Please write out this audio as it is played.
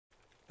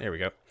There we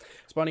go.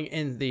 Spawning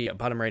in the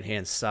bottom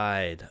right-hand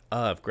side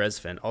of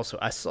Grefin. Also,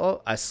 I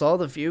saw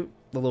the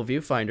little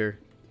viewfinder.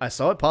 I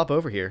saw it pop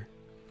over here.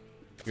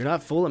 You're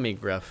not fooling me,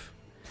 Gref.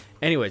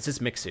 Anyways, it's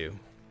Mixu.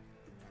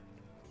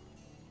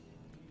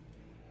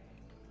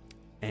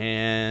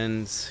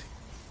 And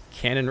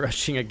cannon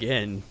rushing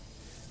again.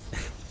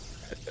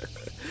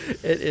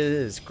 It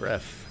is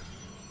Gref.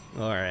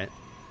 Alright.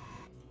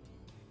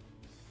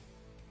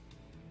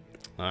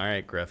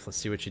 Alright, Gref. Let's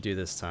see what you do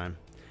this time.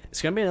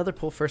 It's going to be another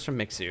pull first from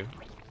Mixu.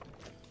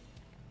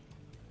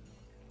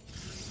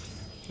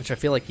 Which I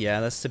feel like, yeah,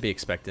 that's to be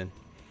expected.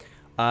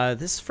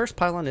 This first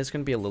pylon is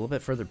going to be a little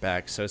bit further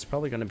back, so it's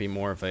probably going to be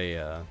more of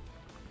a...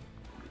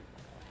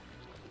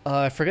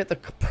 I forget the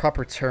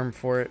proper term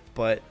for it,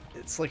 but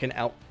it's like an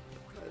out...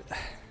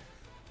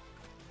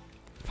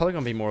 It's probably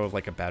going to be more of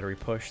like a battery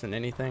push than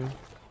anything.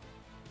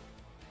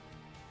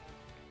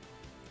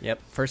 Yep,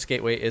 first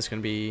gateway is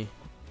going to be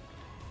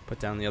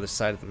put down the other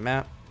side of the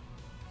map.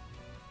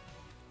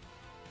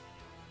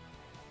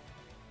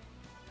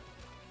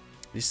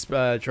 These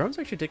drones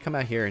actually did come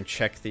out here and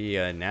check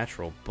the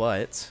natural,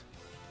 but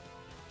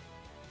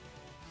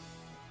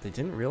they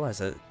didn't realize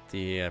that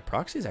the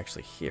proxy is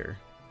actually here.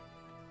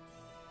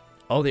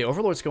 Oh, the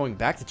Overlord's going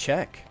back to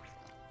check.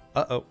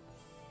 Uh-oh.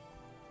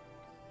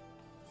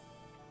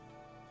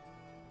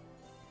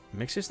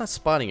 Mixer's not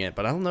spotting it,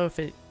 but I don't know if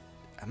it...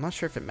 I'm not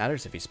sure if it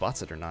matters if he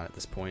spots it or not at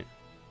this point.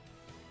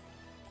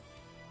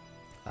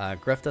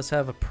 Gref does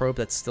have a probe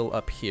that's still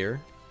up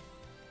here.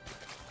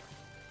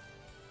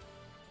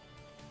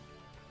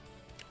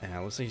 And it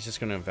looks like he's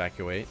just going to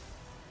evacuate.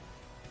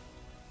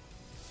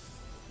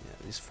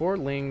 Yeah, these 4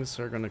 lings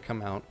are going to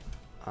come out.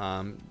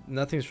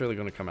 Nothing's really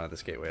going to come out of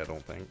this gateway, I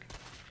don't think.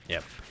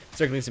 Yep.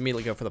 Zerglings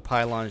immediately go for the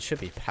pylon. It should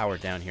be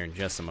powered down here in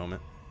just a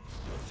moment.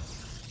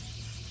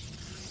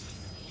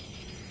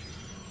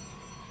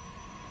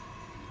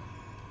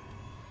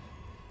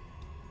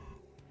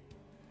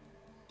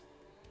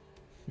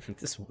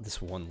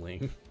 this one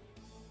ling.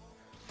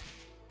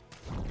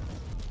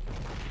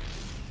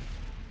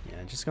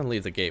 Yeah, just gonna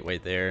leave the gateway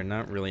there.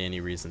 Not really any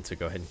reason to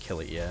go ahead and kill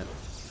it yet.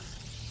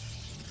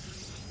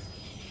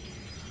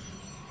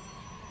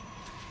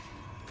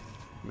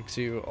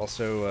 Mixu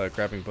also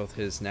grabbing both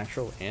his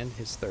natural and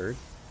his third.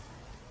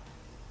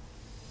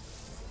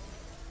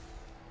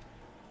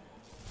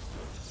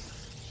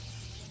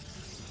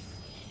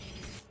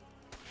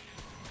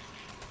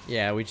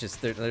 Yeah, we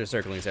just there's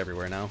Zerglings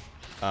everywhere now.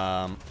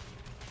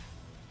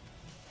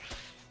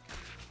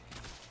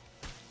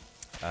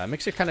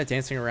 Mixer kind of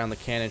dancing around the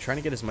cannon, trying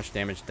to get as much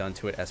damage done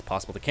to it as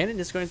possible. The cannon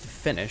is going to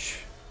finish.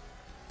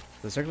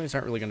 The Zerglings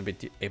aren't really going to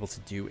be able to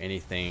do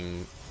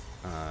anything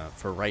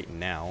for right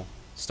now.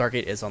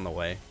 Stargate is on the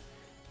way.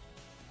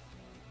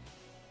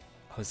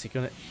 Oh, is he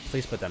going to...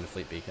 Please put down the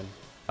fleet beacon.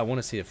 I want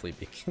to see a fleet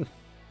beacon.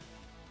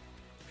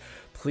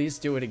 Please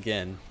do it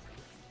again.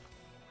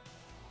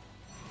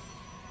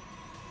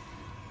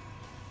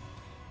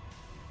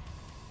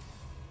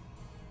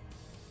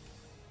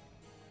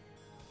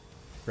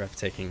 Gref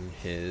taking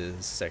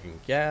his second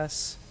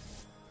gas.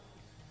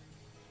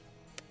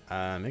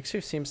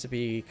 Mixu seems to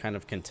be kind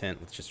of content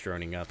with just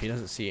droning up. He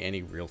doesn't see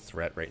any real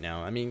threat right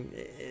now. I mean,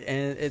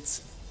 and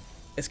it's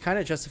kind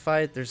of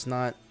justified. There's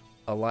not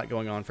a lot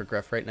going on for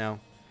Gref right now.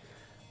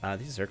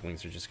 These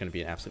Zerglings are just going to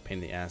be an absolute pain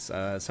in the ass.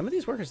 Some of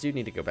these workers do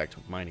need to go back to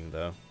mining,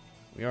 though.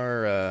 We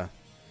are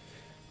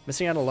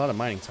missing out on a lot of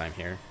mining time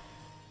here.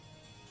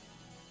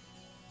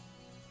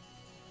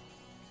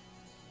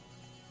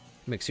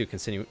 Mixu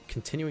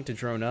continuing to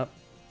drone up.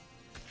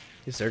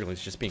 These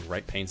Zerglings just being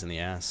right pains in the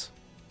ass.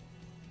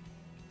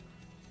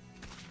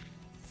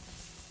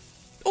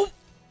 Oh!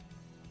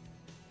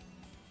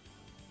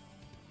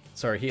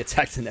 Sorry, he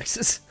attacked the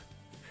Nexus.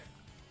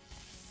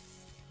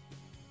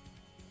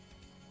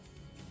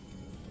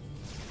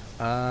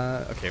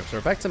 Okay, so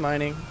we're back to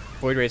mining.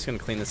 Void Ray's going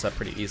to clean this up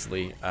pretty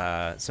easily.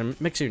 So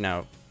Mixu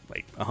now,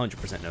 like,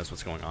 100% knows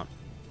what's going on.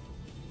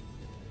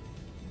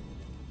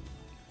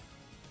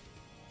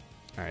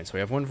 Alright, so we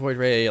have one Void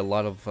Ray, a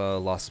lot of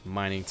lost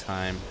mining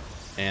time,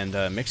 and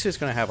Mixu is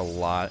going to have a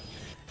lot.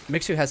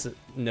 Mixu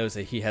knows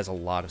that he has a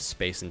lot of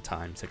space and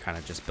time to kind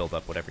of just build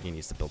up whatever he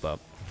needs to build up.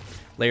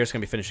 Layer's going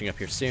to be finishing up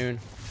here soon.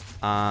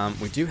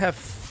 We do have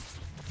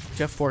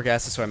 4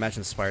 gases, so I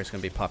imagine the Spire's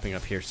going to be popping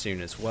up here soon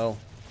as well,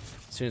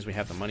 as soon as we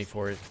have the money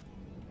for it.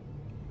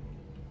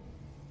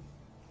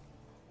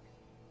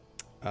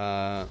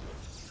 Well,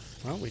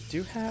 we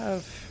do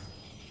have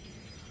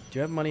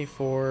money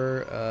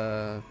for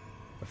a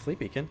fleet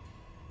beacon.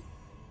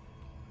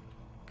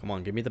 Come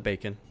on, give me the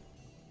bacon.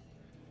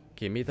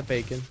 Give me the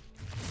bacon.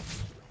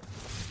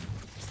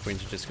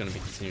 Queens are just going to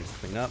be continuing to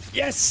clean up.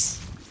 Yes!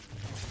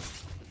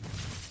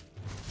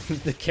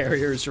 The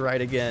carrier's right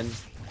again.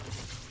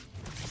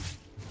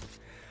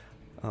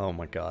 Oh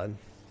my god.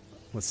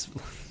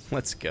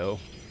 Let's go.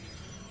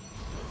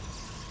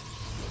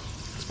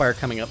 Spire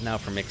coming up now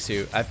for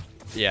Mixu.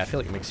 Yeah, I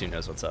feel like Mixu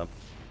knows what's up.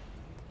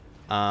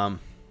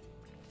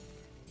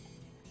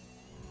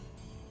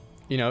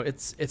 You know,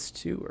 it's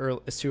too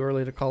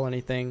early to call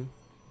anything.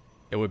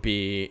 it would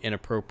be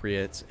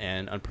inappropriate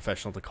and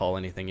unprofessional to call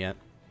anything yet.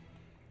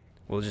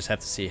 We'll just have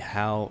to see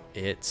how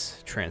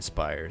it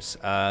transpires.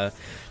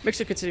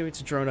 Mixu continuing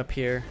to drone up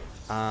here.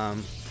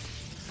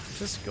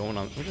 Just going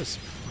on. We're just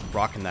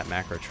rocking that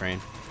macro train.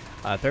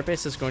 Third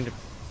base is going to.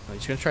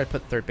 He's going to try to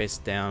put third base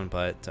down,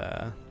 but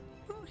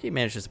he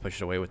manages to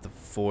push it away with the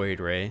Void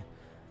Ray.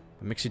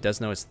 But Mixu does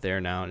know it's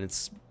there now, and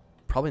it's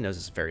probably knows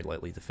it's very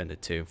lightly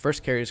defended too.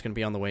 First carrier is going to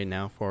be on the way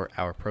now for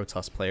our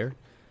Protoss player.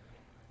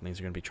 Things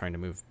are going to be trying to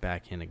move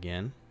back in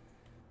again.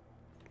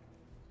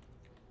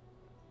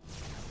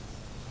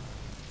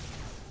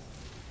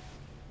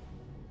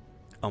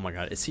 Oh my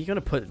god, is he going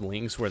to put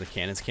lings where the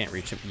cannons can't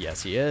reach him?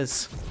 Yes, he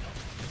is.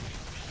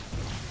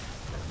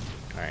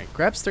 Alright,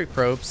 grabs 3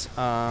 probes.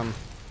 I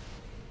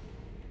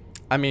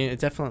mean, it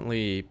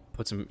definitely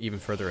puts him even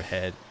further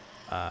ahead.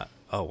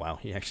 Oh wow,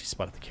 he actually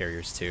spotted the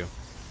carriers too.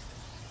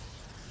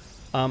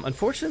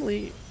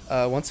 Unfortunately,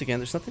 once again,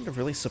 there's nothing to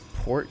really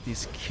support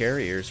these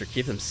carriers or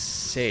keep them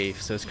safe,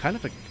 so it's kind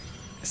of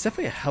it's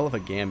definitely a hell of a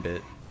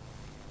gambit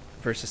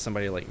versus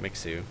somebody like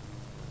Mixu.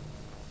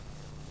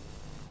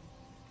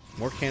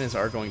 More cannons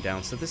are going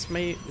down, so this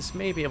may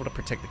be able to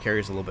protect the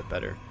carriers a little bit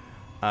better.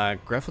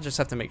 Gref will just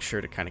have to make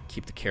sure to kind of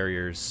keep the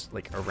carriers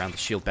like around the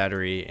shield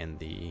battery and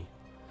the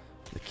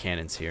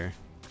cannons here.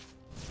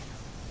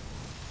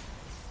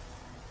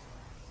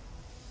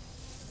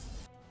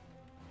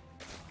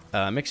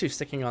 Mixu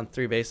sticking on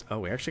 3 base. Oh,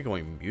 we're actually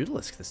going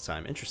Mutalisk this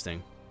time.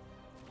 Interesting.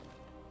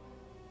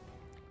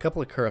 A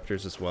couple of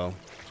Corruptors as well.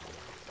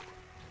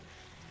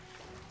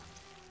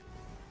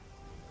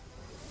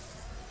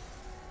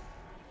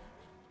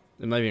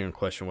 I'm not even gonna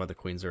question why the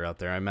Queens are out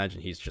there. I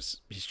imagine he's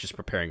just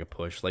preparing a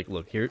push. Like,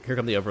 look, here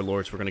come the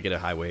Overlords. We're gonna get a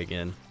highway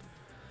again.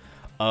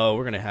 Oh,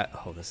 we're gonna have.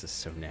 Oh, this is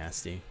so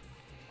nasty.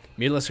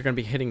 Mutalisks are gonna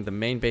be hitting the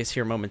main base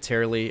here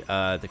momentarily.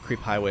 The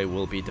creep highway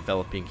will be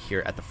developing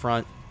here at the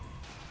front.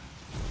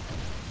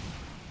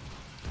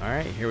 All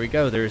right, here we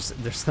go.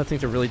 There's nothing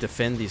to really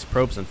defend these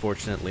probes,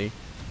 unfortunately.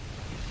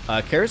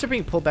 Carriers are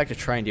being pulled back to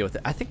try and deal with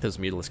it. I think those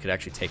Mutalisks could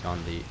actually take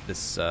on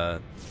this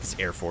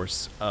Air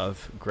Force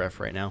of Gref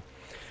right now.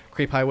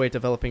 Creep highway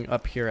developing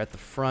up here at the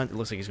front. It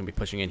looks like he's going to be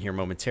pushing in here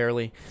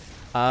momentarily.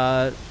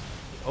 Oh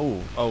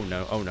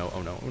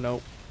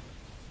no.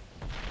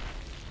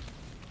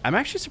 I'm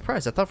actually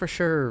surprised. I thought for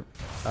sure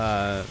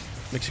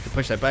Mixu could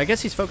push that, but I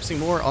guess he's focusing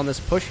more on this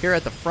push here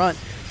at the front.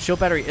 Shield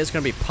battery is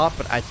going to be popped,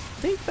 but I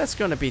think that's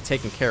going to be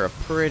taken care of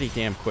pretty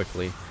damn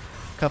quickly.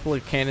 A couple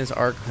of cannons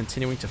are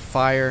continuing to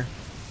fire.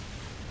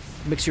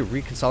 Mixu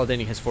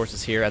reconsolidating his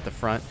forces here at the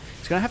front.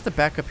 He's going to have to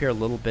back up here a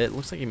little bit.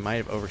 Looks like he might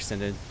have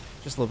overextended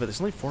just a little bit. There's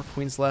only 4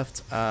 Queens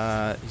left.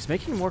 He's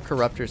making more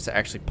Corruptors to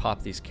actually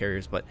pop these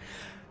carriers, but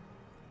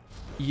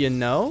you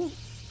know,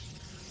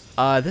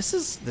 this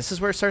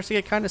is where it starts to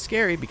get kind of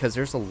scary, because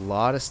there's a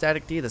lot of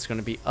static D that's going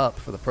to be up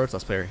for the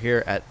Protoss player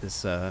here at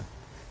this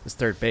this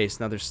third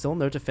base. Now there's still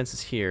no defenses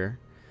here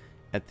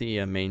at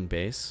the main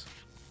base.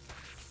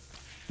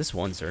 This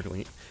one's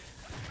early.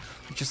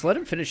 Just let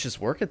him finish his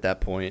work at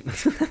that point.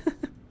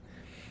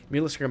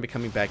 Mutalisks are going to be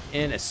coming back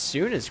in as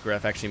soon as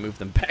Gref actually moved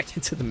them back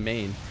into the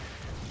main.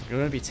 They're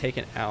going to be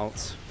taken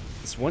out.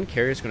 This one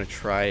carrier is going to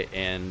try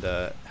and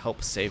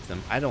help save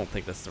them. I don't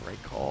think that's the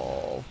right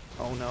call.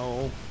 Oh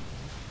no.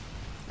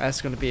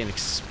 That's going to be an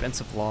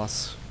expensive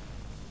loss.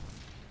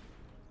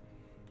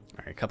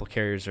 Alright, a couple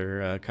carriers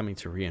are coming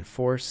to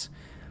reinforce.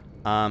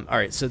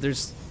 Alright, so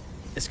it's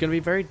going to be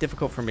very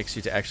difficult for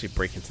Mixu to actually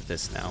break into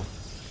this now.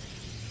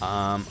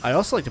 I'd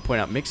also like to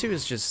point out, Mixu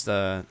is just,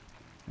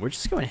 we're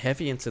just going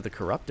heavy into the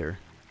Corruptor.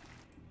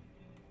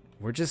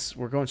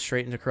 We're going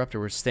straight into Corruptor.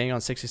 We're staying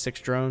on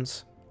 66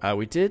 drones.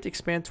 We did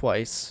expand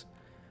twice.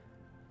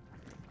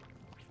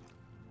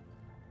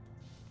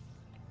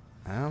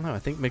 I don't know. I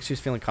think Mixu's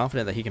feeling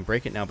confident that he can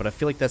break it now, but I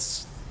feel like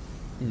that's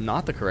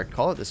not the correct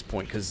call at this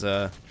point, because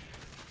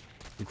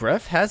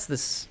Gref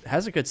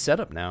has a good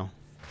setup now.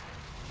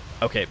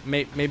 Okay,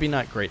 maybe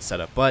not great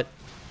setup, but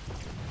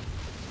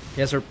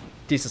he has a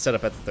decent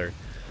setup at the third.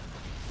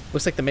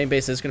 Looks like the main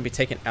base is going to be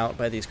taken out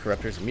by these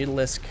Corruptors and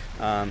Mutalisk.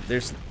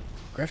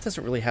 Gref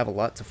doesn't really have a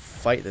lot to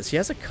fight this. He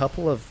has a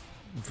couple of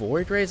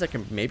Void Rays that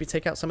can maybe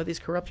take out some of these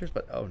Corruptors,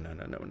 but oh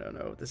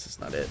no, this is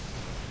not it.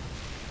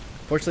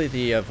 Fortunately,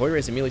 the Void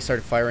Rays immediately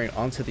started firing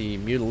onto the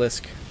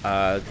Mutalisk.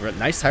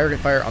 Nice target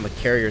fire on the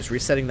carriers.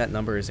 Resetting that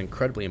number is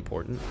incredibly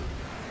important.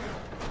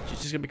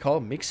 It's just going to be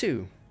called.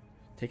 Mixu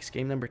takes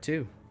game number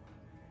 2.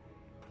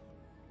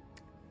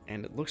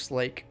 And it looks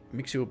like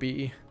Mixu will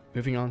be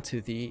moving on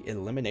to the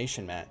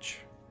elimination match.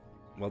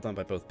 Well done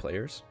by both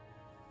players.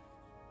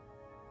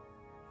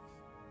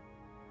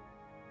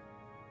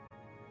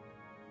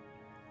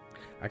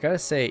 I gotta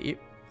say,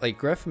 like,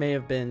 Gref may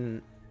have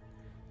been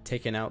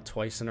taken out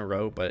twice in a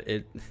row, but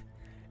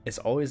it's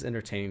always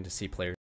entertaining to see players